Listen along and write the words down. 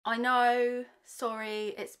I know,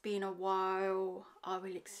 sorry, it's been a while. I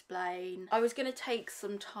will explain. I was gonna take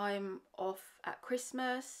some time off at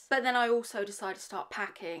Christmas, but then I also decided to start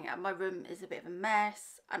packing and my room is a bit of a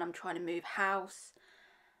mess and I'm trying to move house.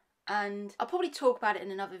 And I'll probably talk about it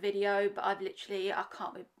in another video, but I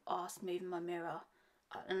can't be arsed moving my mirror.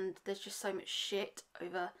 And there's just so much shit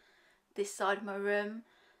over this side of my room.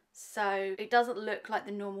 So it doesn't look like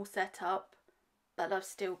the normal setup, but I've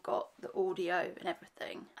still got the audio and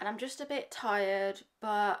everything. And I'm just a bit tired,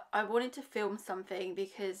 but I wanted to film something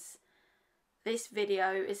because this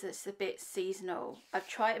video is just a bit seasonal.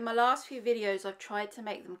 In my last few videos, I've tried to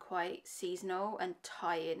make them quite seasonal and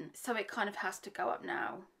tie in. So it kind of has to go up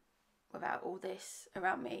now without all this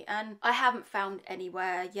around me. And I haven't found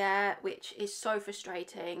anywhere yet, which is so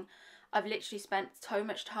frustrating. I've literally spent so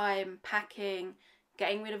much time packing,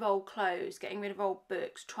 getting rid of old clothes, getting rid of old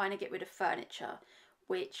books, trying to get rid of furniture,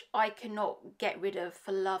 which I cannot get rid of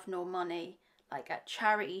for love nor money, like at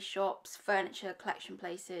charity shops, furniture collection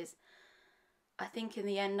places. I think in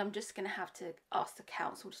the end I'm just going to have to ask the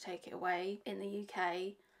council to take it away in the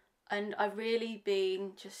UK. And I've really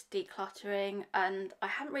been just decluttering, and I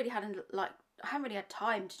haven't really had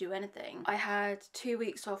time to do anything. I had 2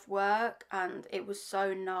 weeks off work and it was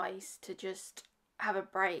so nice to just have a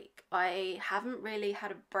break. I haven't really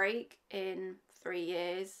had a break in 3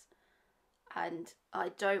 years and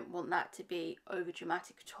I don't want that to be over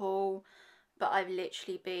dramatic at all, but I've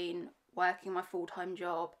literally been working my full-time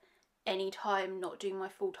job. Anytime not doing my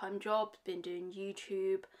full-time job, been doing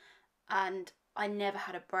YouTube, and I never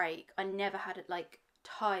had a break. I never had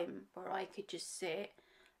time where I could just sit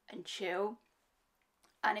and chill.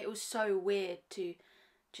 And it was so weird to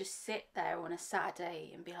just sit there on a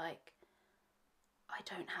Saturday and be like, I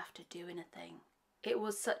don't have to do anything. It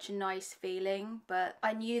was such a nice feeling, but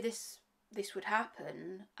I knew this would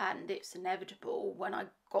happen and it's inevitable. When I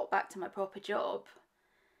got back to my proper job,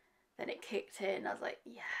 then it kicked in. I was like,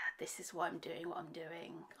 yeah, this is why I'm doing what I'm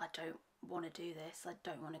doing. I don't want to do this. I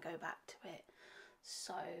don't want to go back to it.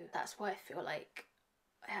 So that's why I feel like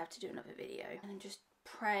I have to do another video. And I'm just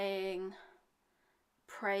praying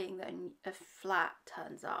that a flat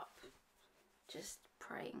turns up. Just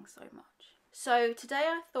praying so much. So today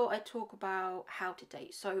I thought I'd talk about how to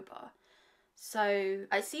date sober. So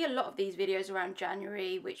I see a lot of these videos around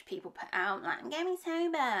January which people put out like, I'm getting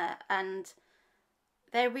sober, and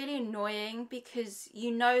they're really annoying because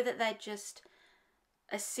you know that they're just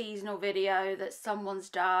a seasonal video that someone's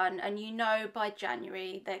done, and you know by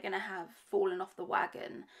January they're going to have fallen off the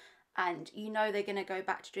wagon, and you know they're going to go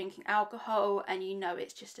back to drinking alcohol, and you know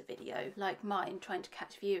it's just a video like mine trying to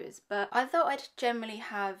catch viewers. But I thought I'd generally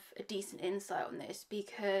have a decent insight on this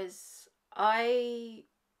because I've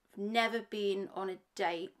never been on a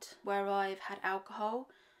date where I've had alcohol.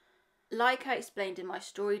 Like I explained in my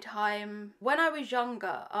story time, when I was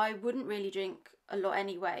younger I wouldn't really drink a lot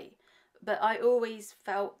anyway, but I always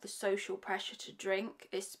felt the social pressure to drink,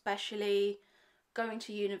 especially going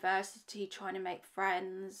to university, trying to make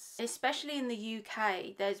friends. Especially in the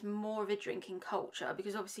UK, there's more of a drinking culture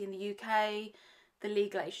because obviously in the UK, the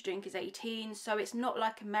legal age to drink is 18, so it's not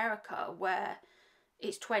like America where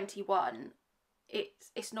it's 21.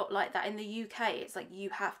 It's not like that. In the UK, it's like you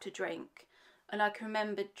have to drink. And I can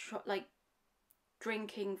remember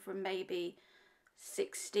drinking from maybe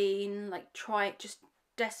 16, just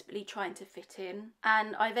desperately trying to fit in.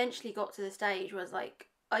 And I eventually got to the stage where I was like,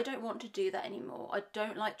 I don't want to do that anymore. I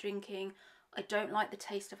don't like drinking. I don't like the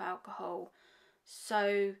taste of alcohol.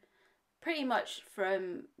 So pretty much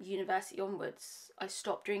from university onwards, I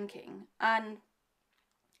stopped drinking. And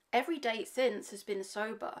every date since has been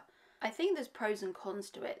sober. I think there's pros and cons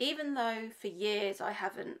to it. Even though for years I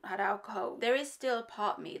haven't had alcohol, there is still a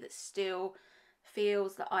part of me that still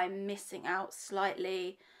feels that I'm missing out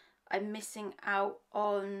slightly. I'm missing out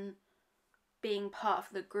on being part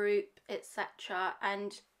of the group, etc.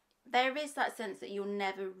 And there is that sense that you're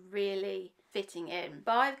never really fitting in.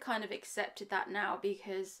 But I've kind of accepted that now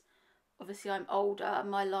because obviously I'm older.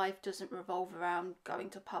 My life doesn't revolve around going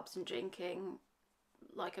to pubs and drinking.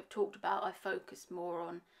 Like I've talked about, I focus more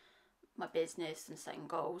on my business and setting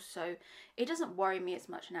goals, so it doesn't worry me as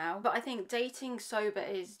much now. But I think dating sober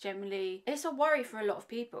is generally, it's a worry for a lot of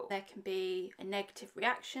people. There can be a negative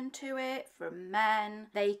reaction to it from men.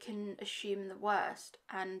 They can assume the worst,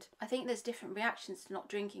 and I think there's different reactions to not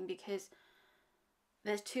drinking because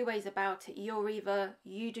there's two ways about it. You're either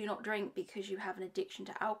you do not drink because you have an addiction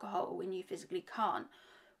to alcohol when you physically can't,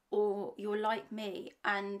 or you're like me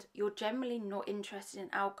and you're generally not interested in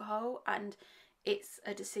alcohol and it's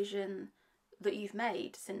a decision that you've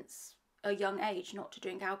made since a young age not to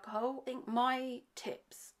drink alcohol. I think my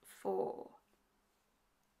tips for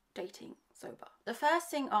dating sober. The first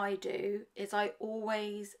thing I do is I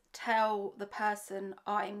always tell the person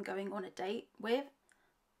I'm going on a date with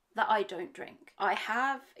that I don't drink. I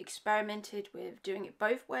have experimented with doing it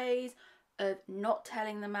both ways, of not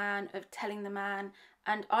telling the man, of telling the man,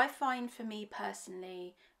 and I find for me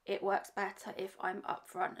personally it works better if I'm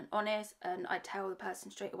upfront and honest and I tell the person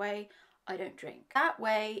straight away I don't drink. That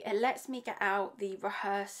way it lets me get out the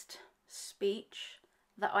rehearsed speech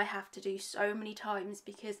that I have to do so many times,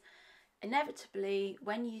 because inevitably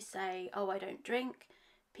when you say, oh, I don't drink,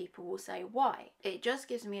 people will say why. It just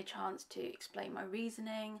gives me a chance to explain my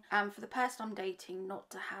reasoning, and for the person I'm dating not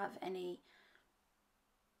to have anything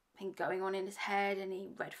going on in his head,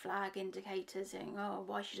 any red flag indicators saying, oh,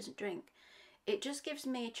 why she doesn't drink. It just gives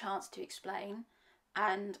me a chance to explain,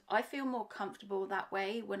 and I feel more comfortable that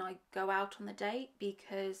way when I go out on the date,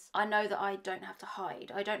 because I know that I don't have to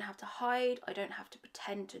hide. I don't have to hide, I don't have to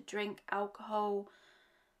pretend to drink alcohol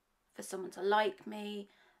for someone to like me,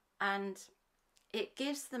 and it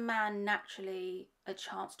gives the man naturally a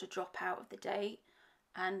chance to drop out of the date.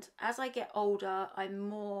 And as I get older, I'm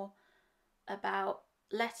more about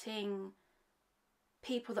letting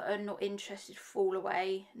people that are not interested fall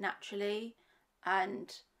away naturally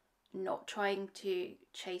and not trying to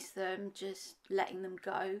chase them, just letting them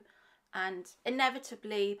go. And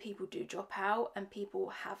inevitably people do drop out, and people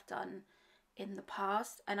have done in the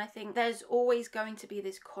past, and I think there's always going to be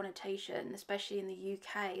this connotation, especially in the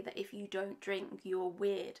UK, that if you don't drink you're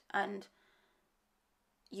weird, and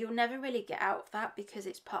you'll never really get out of that because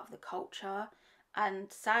it's part of the culture.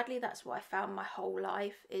 And sadly that's what I found my whole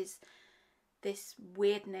life, is this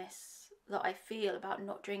weirdness that I feel about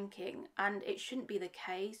not drinking, and it shouldn't be the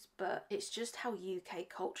case, but it's just how UK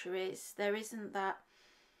culture is. There isn't that,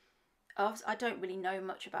 I don't really know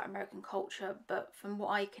much about American culture, but from what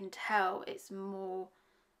I can tell, it's more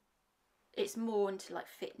into like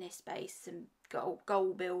fitness based and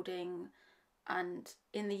goal building. And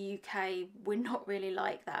in the UK, we're not really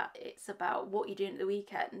like that. It's about what you're doing at the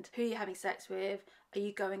weekend, who you're having sex with, are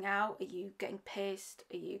you going out, are you getting pissed,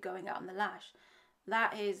 are you going out on the lash.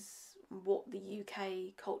 That is what the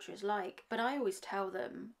UK culture is like. But I always tell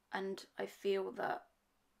them, and I feel that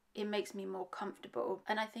it makes me more comfortable.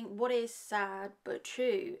 And I think what is sad but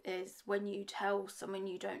true is when you tell someone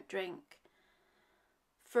you don't drink,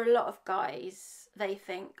 for a lot of guys, they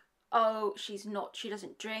think, oh, she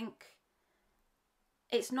doesn't drink.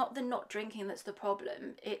 It's not the not drinking that's the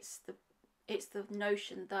problem. It's the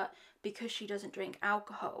notion that because she doesn't drink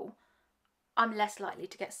alcohol, I'm less likely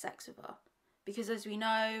to get sex with her. Because as we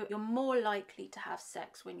know, you're more likely to have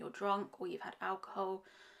sex when you're drunk or you've had alcohol.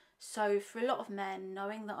 So for a lot of men,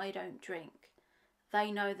 knowing that I don't drink,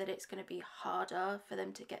 they know that it's going to be harder for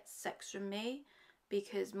them to get sex from me,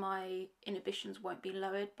 because my inhibitions won't be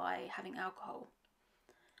lowered by having alcohol.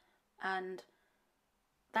 And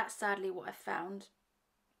that's sadly what I found,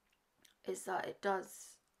 is that it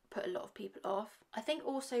does put a lot of people off. I think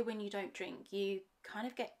also when you don't drink, you kind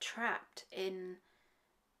of get trapped in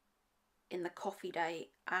the coffee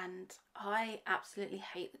date, and I absolutely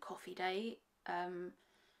hate the coffee date.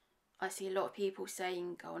 I see a lot of people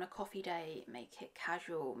saying go on a coffee date, make it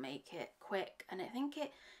casual, make it quick, and I think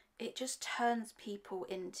it just turns people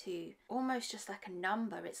into almost just like a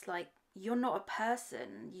number. It's like, you're not a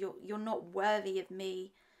person, you're not worthy of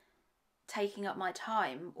me taking up my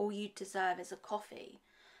time. All you deserve is a coffee.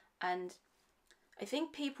 And I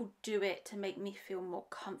think people do it to make me feel more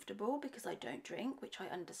comfortable because I don't drink, which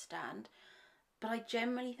I understand, but I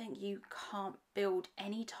generally think you can't build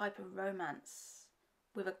any type of romance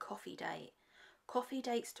with a coffee date. Coffee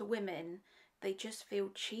dates to women, they just feel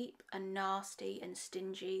cheap and nasty and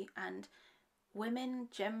stingy, and women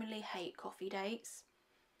generally hate coffee dates.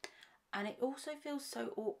 And it also feels so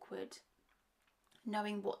awkward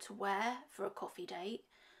knowing what to wear for a coffee date,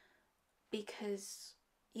 because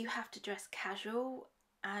you have to dress casual,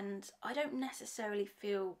 and I don't necessarily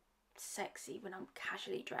feel sexy when I'm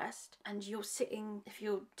casually dressed. And you're sitting, if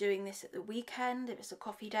you're doing this at the weekend, if it's a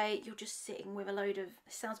coffee date, you're just sitting with a load of,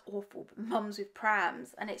 it sounds awful, but mums with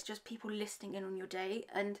prams, and it's just people listening in on your date.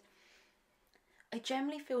 And I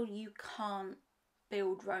generally feel you can't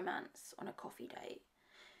build romance on a coffee date.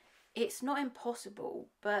 It's not impossible,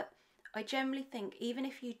 but I generally think even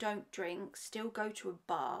if you don't drink, still go to a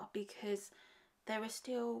bar, because there are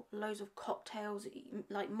still loads of cocktails,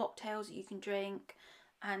 like mocktails that you can drink.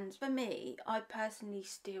 And for me, I personally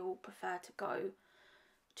still prefer to go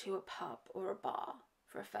to a pub or a bar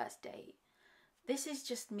for a first date. This is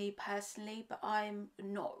just me personally, but I'm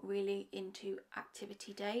not really into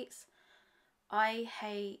activity dates. I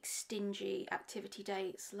hate stingy activity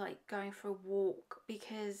dates like going for a walk,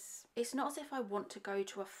 because it's not as if I want to go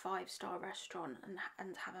to a 5-star restaurant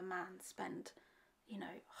and have a man spend, you know,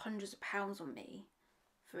 hundreds of pounds on me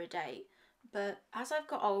for a date. But as I've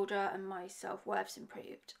got older and my self-worth's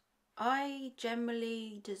improved, I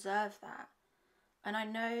generally deserve that. And I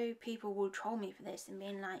know people will troll me for this and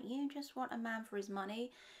being like, you just want a man for his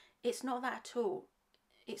money. It's not that at all.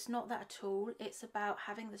 It's not that at all. It's about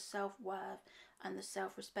having the self-worth and the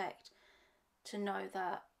self-respect to know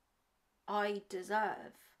that I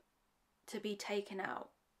deserve to be taken out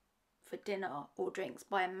for dinner or drinks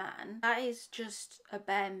by a man. That is just a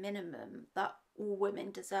bare minimum that all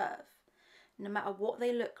women deserve. No matter what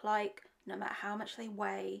they look like, no matter how much they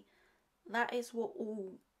weigh, that is what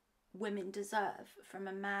all women deserve from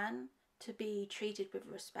a man, to be treated with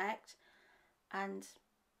respect. And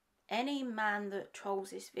any man that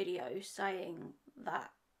trolls this video saying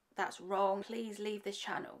that that's wrong, please leave this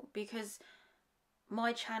channel, because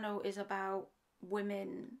my channel is about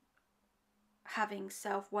women having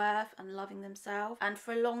self-worth and loving themselves. And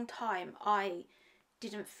for a long time I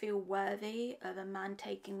didn't feel worthy of a man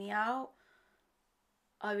taking me out.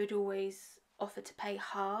 I would always offer to pay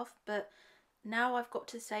half, but now I've got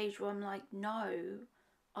to the stage where I'm like, no,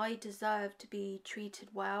 I deserve to be treated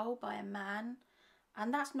well by a man.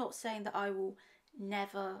 And that's not saying that I will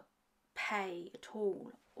never pay at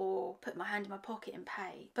all or put my hand in my pocket and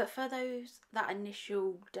pay. But for that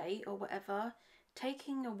initial date or whatever,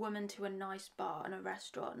 taking a woman to a nice bar and a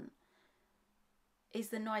restaurant is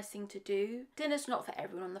the nice thing to do. Dinner's not for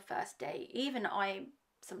everyone on the first date. Even I,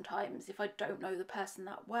 sometimes, if I don't know the person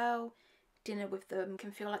that well, dinner with them can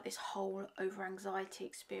feel like this whole over anxiety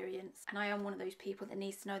experience. And I am one of those people that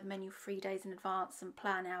needs to know the menu 3 days in advance and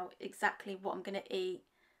plan out exactly what I'm going to eat,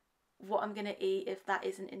 if that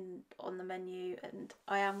isn't on the menu. And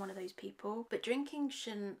I am one of those people. But drinking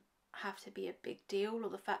shouldn't have to be a big deal, or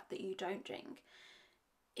the fact that you don't drink.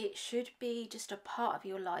 It should be just a part of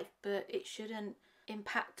your life, but it shouldn't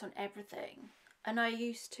impact on everything. And I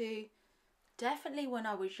used to, definitely when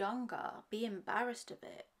I was younger, be embarrassed of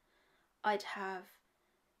it. I'd have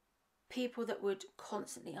people that would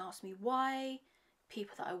constantly ask me why,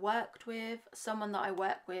 people that I worked with, someone that I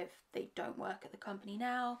work with, they don't work at the company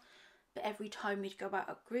now, but every time we'd go out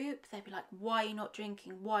a group, they'd be like, why are you not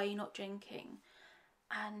drinking? Why are you not drinking?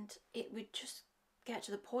 And it would just get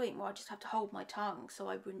to the point where I just have to hold my tongue, so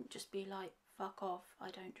I wouldn't just be like, fuck off,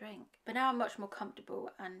 I don't drink. But now I'm much more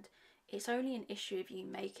comfortable, and it's only an issue if you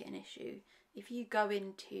make it an issue. If you go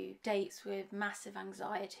into dates with massive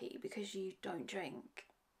anxiety because you don't drink,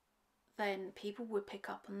 then people would pick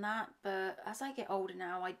up on that. But as I get older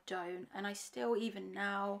now, I don't. And I still, even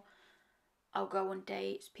now, I'll go on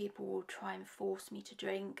dates, people will try and force me to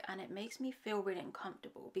drink, and it makes me feel really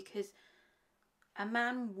uncomfortable, because a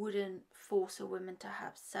man wouldn't force a woman to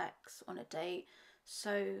have sex on a date.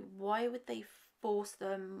 So why would they force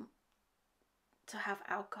them to have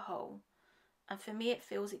alcohol? And for me, it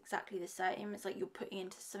feels exactly the same. It's like you're putting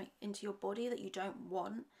into your body that you don't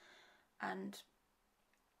want. And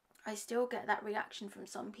I still get that reaction from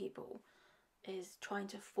some people, is trying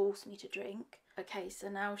to force me to drink. Okay, so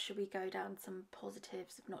now should we go down some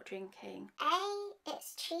positives of not drinking? A,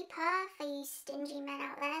 it's cheaper for you stingy men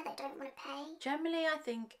out there that don't want to pay. Generally, I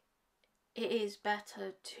think it is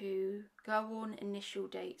better to go on initial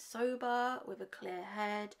dates sober, with a clear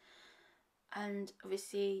head, and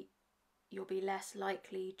obviously you'll be less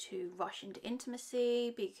likely to rush into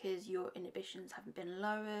intimacy because your inhibitions haven't been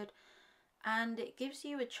lowered, and it gives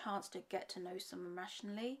you a chance to get to know someone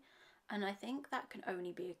rationally, and I think that can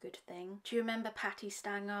only be a good thing. Do you remember Patty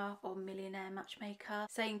Stanger or Millionaire Matchmaker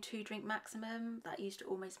saying 2 drink maximum? That used to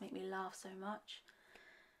almost make me laugh so much,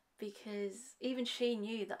 because even she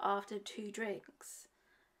knew that after 2 drinks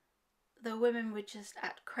the women would just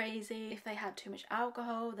act crazy. If they had too much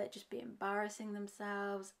alcohol, they'd just be embarrassing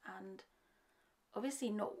themselves, and obviously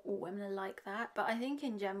not all women are like that, but I think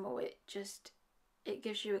in general it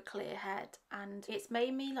gives you a clear head, and it's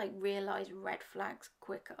made me like realise red flags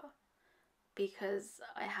quicker, because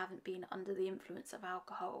I haven't been under the influence of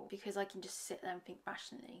alcohol, because I can just sit there and think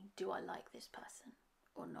rationally, do I like this person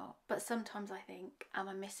or not? But sometimes I think, am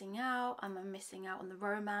I missing out? Am I missing out on the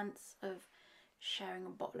romance of sharing a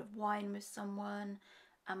bottle of wine with someone?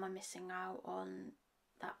 Am I missing out on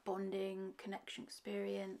that bonding connection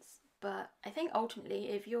experience? But I think ultimately,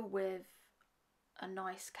 if you're with a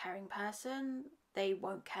nice, caring person, they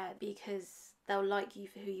won't care, because they'll like you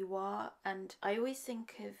for who you are. And I always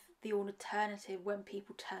think of the alternative when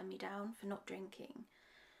people turn me down for not drinking.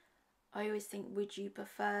 I always think, would you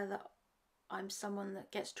prefer that I'm someone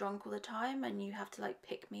that gets drunk all the time and you have to like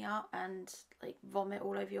pick me up and like vomit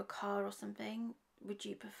all over your car or something, would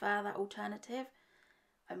you prefer that alternative?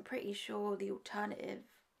 I'm pretty sure the alternative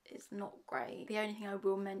is not great. The only thing I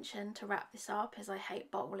will mention to wrap this up is I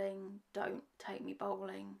hate bowling. Don't take me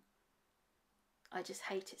bowling. I just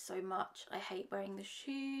hate it so much. I hate wearing the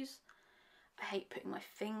shoes. I hate putting my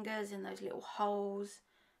fingers in those little holes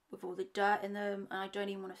with all the dirt in them, and I don't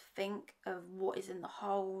even want to think of what is in the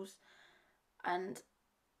holes, and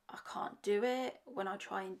I can't do it. When I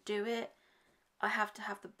try and do it, I have to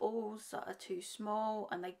have the balls that are too small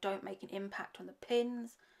and they don't make an impact on the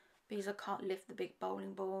pins because I can't lift the big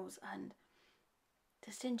bowling balls, and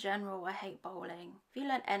just in general I hate bowling. If you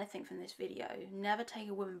learn anything from this video, never take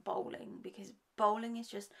a woman bowling, because bowling is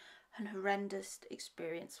just an horrendous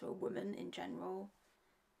experience for a woman in general.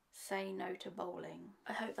 Say no to bowling.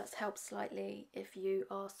 I hope that's helped slightly if you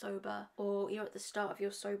are sober or you're at the start of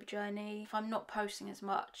your sober journey. If I'm not posting as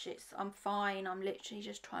much, I'm fine. I'm literally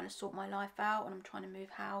just trying to sort my life out and I'm trying to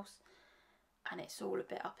move house, and it's all a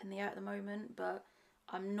bit up in the air at the moment, but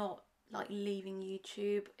I'm not like leaving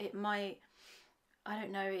YouTube. It might, I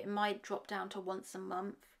don't know, it might drop down to once a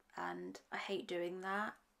month, and I hate doing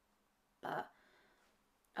that, but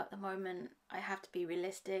at the moment I have to be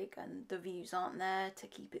realistic and the views aren't there to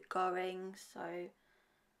keep it going, so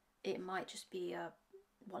it might just be a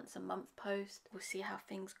once a month post. We'll see how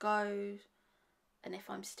things go, and if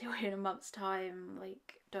I'm still in a month's time,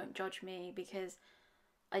 like, don't judge me, because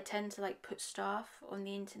I tend to like put stuff on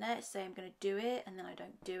the internet, say I'm going to do it, and then I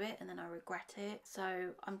don't do it, and then I regret it.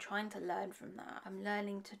 So I'm trying to learn from that. I'm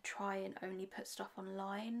learning to try and only put stuff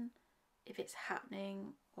online if it's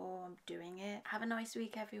happening or I'm doing it. Have a nice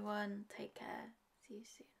week, everyone. Take care. See you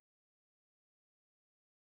soon.